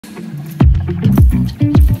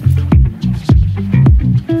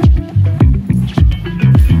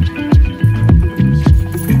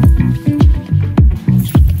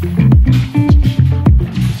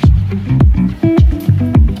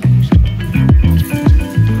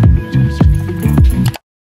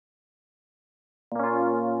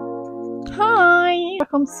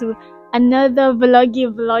welcome to another vlog.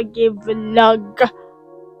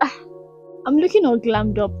 I'm looking all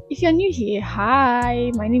glammed up. If you're new here,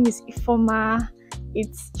 hi, my name is Ifeomaa.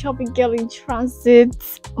 It's Chubby Girl in Transit.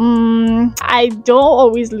 I don't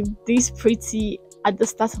always look this pretty at the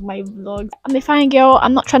start of my vlogs. I'm a fine girl.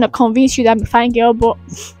 I'm not trying to convince you that I'm a fine girl, but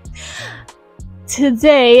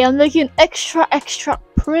today I'm looking extra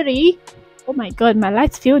pretty. Oh my god, my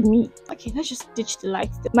lights failed me. Okay, let's just ditch the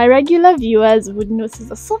lights. My regular viewers would notice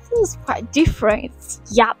that something's quite different.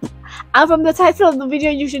 Yup. And from the title of the video,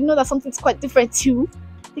 you should know that something's quite different too.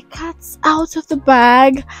 The cat's out of the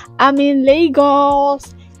bag. I'm in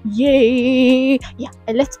Lagos. Yay. Yeah,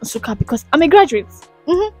 I left Nsukka because I'm a graduate.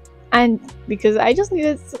 And because I just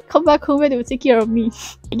needed to come back home where they would take care of me.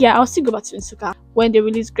 Yeah, I'll still go back to Nsukka when they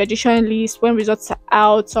release graduation list, when results are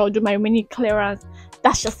out, so I'll do my remaining clearance.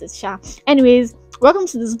 That's just it, sha. Anyways, welcome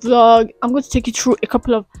to this vlog. I'm going to take you through a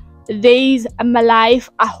couple of days in my life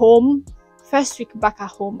at home. First week back at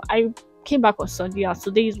home. I came back on Sunday, and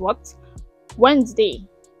today is what? Wednesday.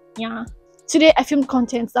 Yeah. Today I filmed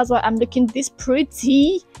content. That's why I'm looking this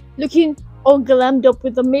pretty. Looking all glammed up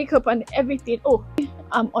with the makeup and everything. Oh,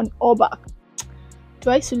 I'm on all back. Do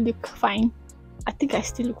I still look fine? I think I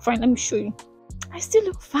still look fine. Let me show you. I still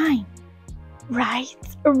look fine. Right?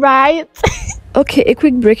 Okay, a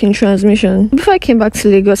quick break in transmission. Before I came back to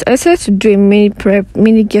Lagos, I decided to do a mini prep,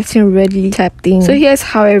 mini getting ready type thing. So here's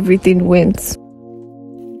how everything went.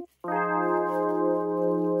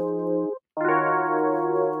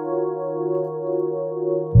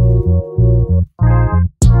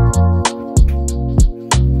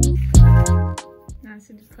 Now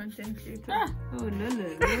see the content creator. Oh no.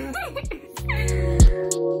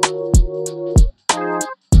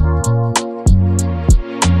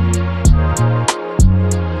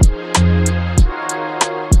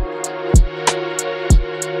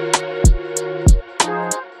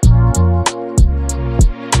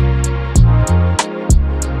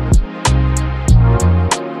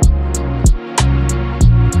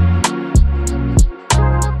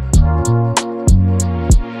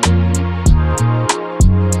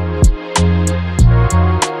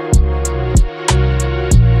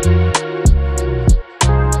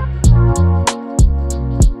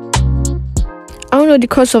 I don't know the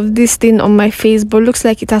cause of this thing on my face, but looks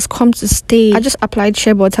like it has come to stay. I just applied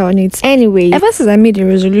shea butter on it. Anyway, ever since I made a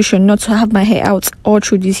resolution not to have my hair out all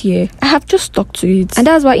through this year, I have just stuck to it. And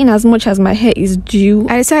that's why, in as much as my hair is due,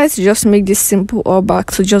 I decided to just make this simple all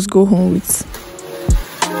back to just go home with.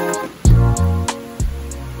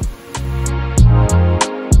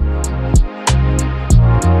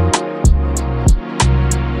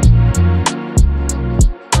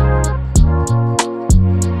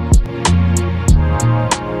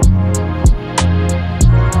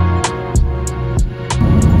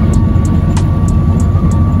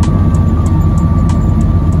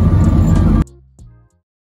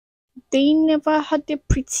 They never had a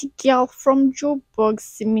pretty girl from Joburg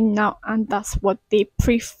see me now, and that's what they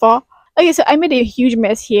prefer. Okay, so I made a huge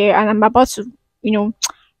mess here, and I'm about to,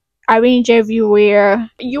 arrange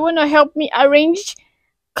everywhere. You wanna help me arrange?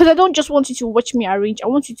 Because I don't just want you to watch me arrange. I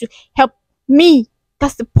want you to help me.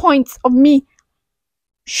 That's the point of me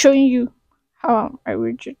showing you how I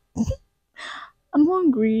arrange it. I'm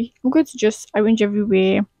hungry. I'm going to just arrange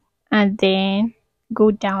everywhere and then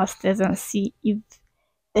go downstairs and see if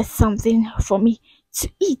there's something for me to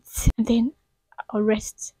eat, and then I'll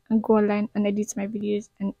rest and go online and edit my videos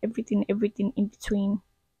and everything in between.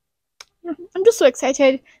 Yeah, I'm just so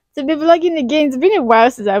excited to be vlogging again. It's been a while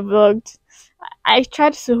since I vlogged. I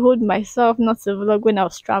tried to hold myself not to vlog when I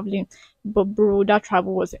was traveling, but bro, that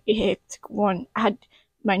travel was a hectic one. I had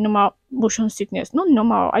my normal motion sickness. Not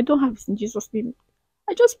normal, I don't have it in Jesus' name.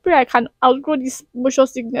 I just pray I can outgrow this motion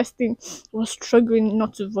sickness thing. I was struggling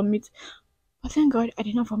not to vomit. But thank God I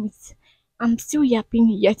did not vomit. I'm still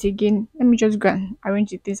yapping yet again. Let me just go and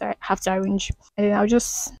arrange the things I have to arrange. And then I'll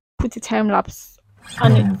just put a time lapse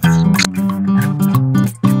on it.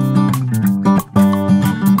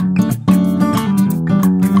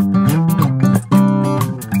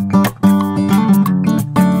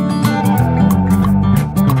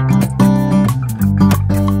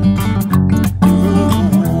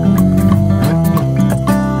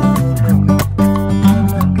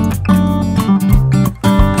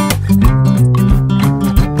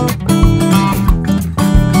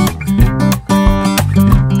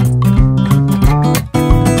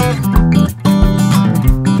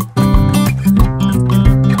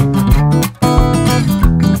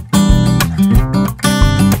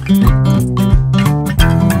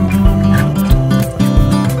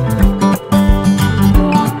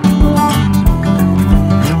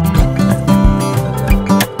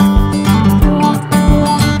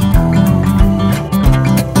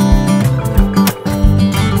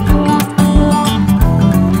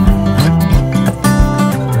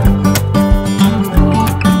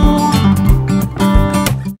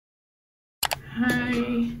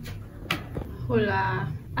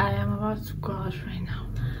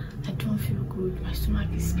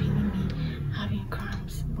 stomach is paining me, having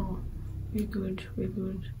cramps, but we're good, we're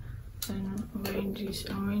good. And I'm wearing this,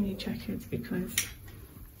 I'm wearing a jacket because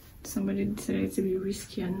somebody decided to be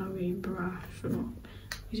risky and not wear a bra, so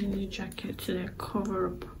using the jacket to like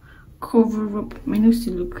cover up my nose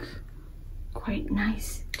to look quite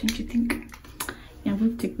nice, don't you think? Yeah, I'm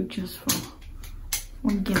going to take pictures for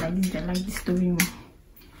one girl like this that like disturbing me.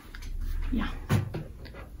 Yeah,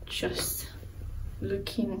 just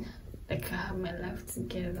looking like I have my life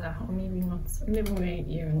together, or maybe not. I'm never wearing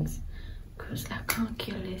earrings because I can't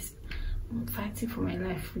care less. I'm fighting for my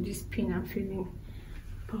life with this pain I'm feeling.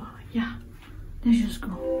 But yeah, let's just go.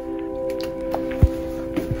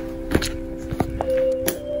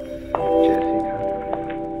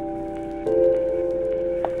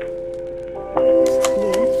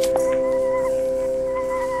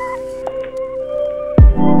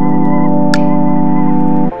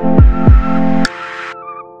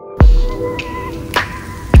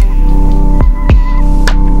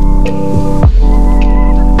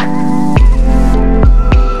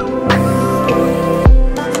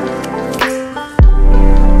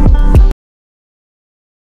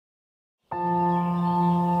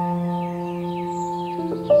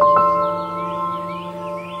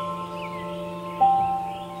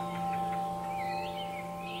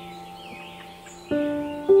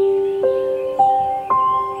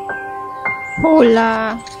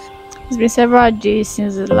 Hola. It's been several days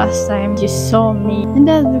since the last time you saw me, and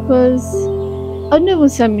that's because I don't even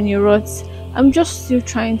say I'm in a rut. I'm just still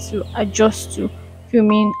trying to adjust to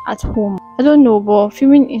filming at home. I don't know, but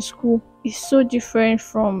filming in school is so different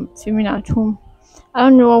from filming at home. I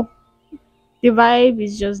don't know, the vibe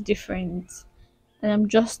is just different, and I'm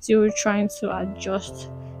just still trying to adjust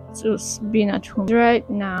to being at home. Right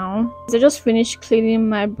now, I just finished cleaning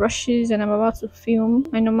my brushes and I'm about to film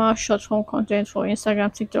my normal short form content for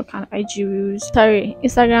Instagram, TikTok, and IG Reels. Sorry,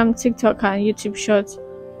 Instagram, TikTok, and YouTube Shorts.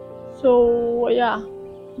 So yeah,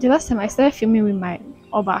 the last time I started filming with my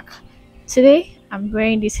all back. Today I'm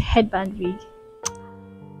wearing this headband wig,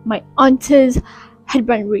 my auntie's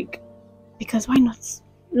headband wig, because why not?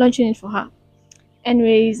 Launching it for her.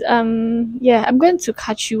 Anyways, yeah, I'm going to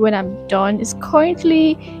catch you when I'm done. It's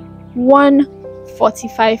currently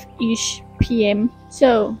 1:45-ish p.m.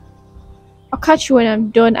 so I'll catch you when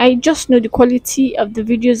I'm done. I just know the quality of the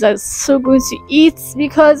videos are so going to eat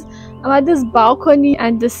because I'm at this balcony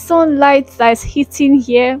and the sunlight that is hitting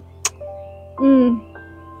here.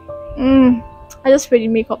 I just pray the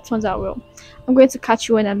makeup turns out well. I'm going to catch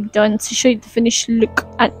you when I'm done to show you the finished look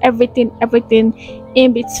and everything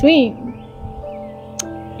in between.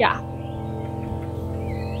 Yeah.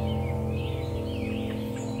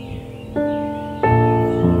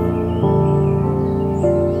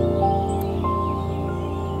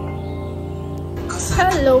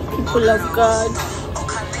 Hello, people of God.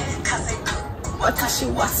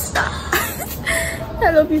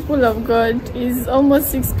 Hello, people of God. It's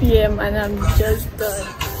almost 6 p.m. and I'm just done.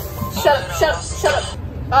 Shut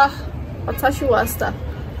up. Watashi wasta.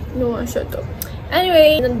 No one shut up.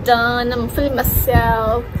 Anyway, I'm done. I'm feeling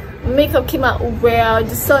myself. Makeup came out well.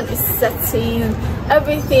 The sun is setting.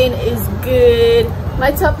 Everything is good.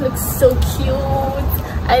 My top looks so cute.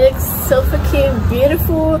 I look so freaking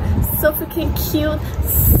beautiful, so freaking cute,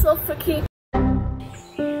 so freaking.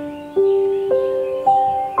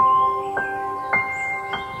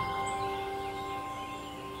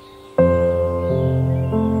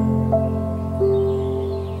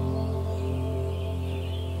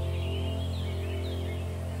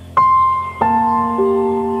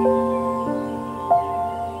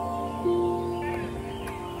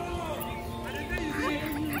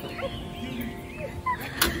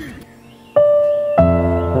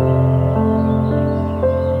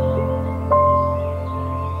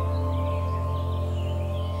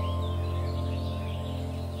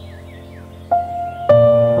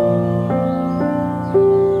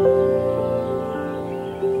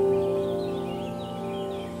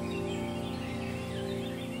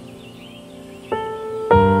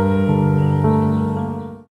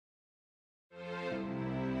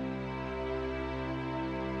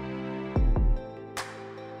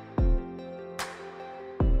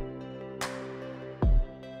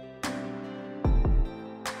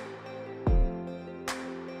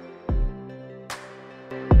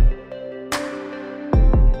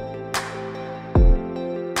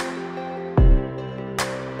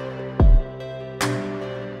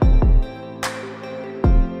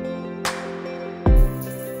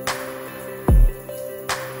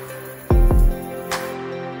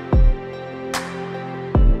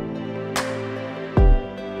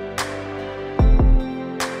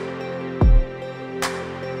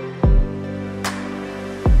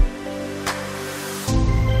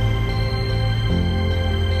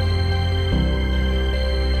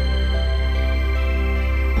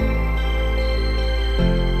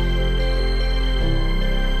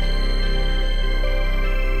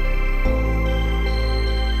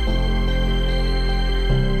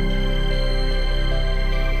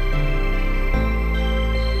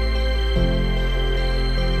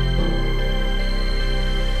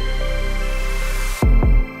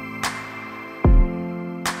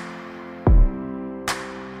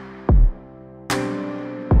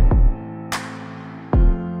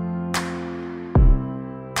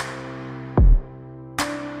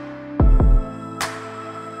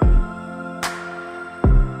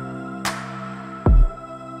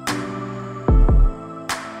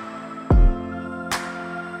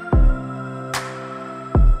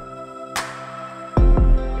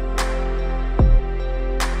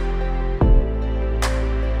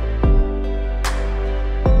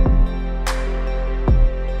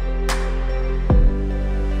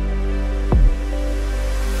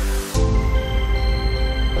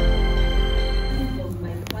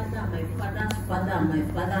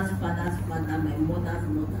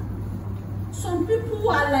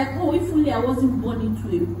 like, oh, if only I wasn't born into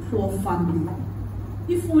a poor family.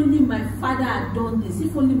 If only my father had done this.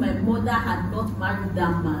 If only my mother had not married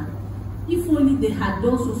that man. If only they had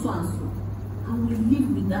done so, so and so. I will live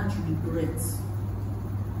with that regret.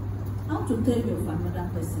 I want to tell you of another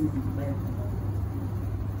person in the Bible.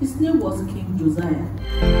 His name was King Josiah.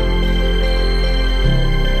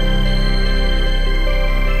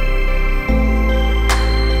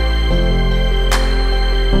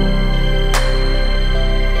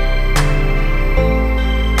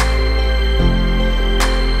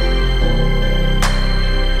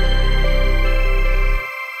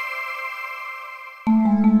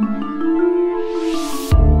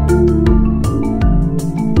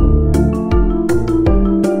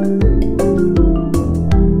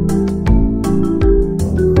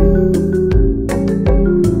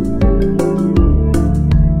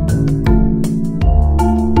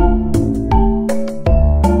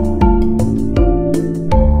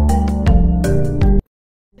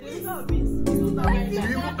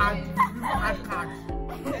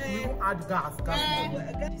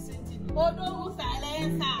 Odogu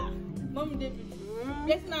silencer. Mom David.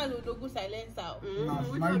 Yes, now Odogu silencer.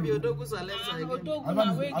 Which one be Odogu silencer again? Odogu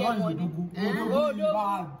na wey get money. Odogu.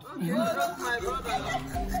 My brother.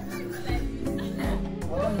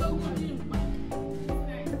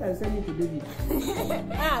 I send you to David.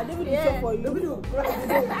 David is so for you. David will cry.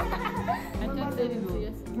 I can't tell you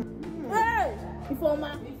yes. Hey!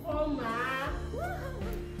 Ifeomaa.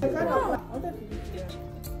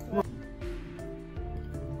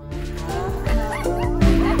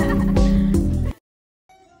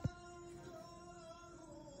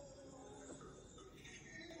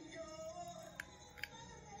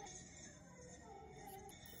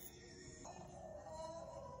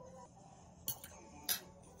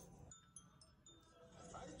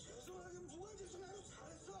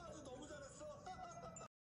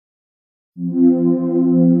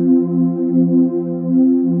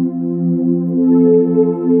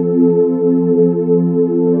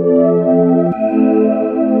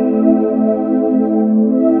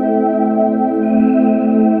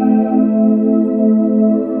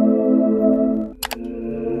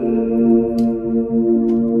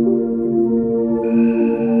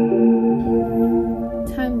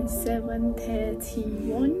 Time is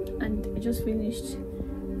 7:31 and I just finished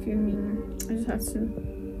filming. I just have to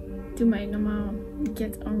do my normal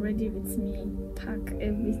get on ready with me, pack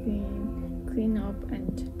everything, clean up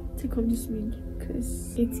and take off this wig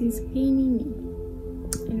because it is paining me.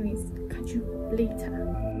 Anyways, catch you later.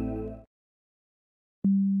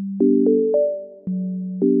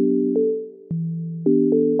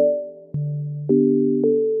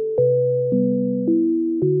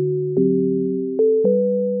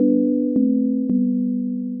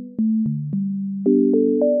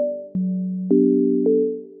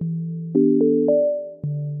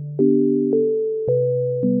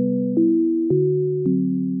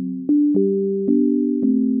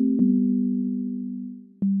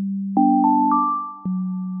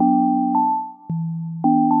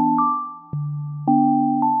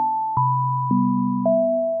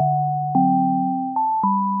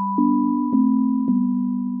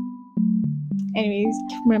 Anyways,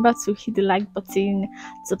 remember to hit the like button,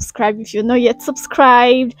 subscribe if you're not yet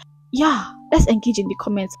subscribed. Yeah, let's engage in the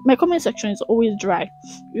comments. My comment section is always dry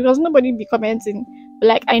because nobody be commenting, but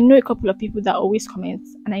like I know a couple of people that always comment,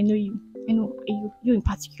 and I know you in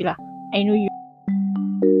particular. I know you.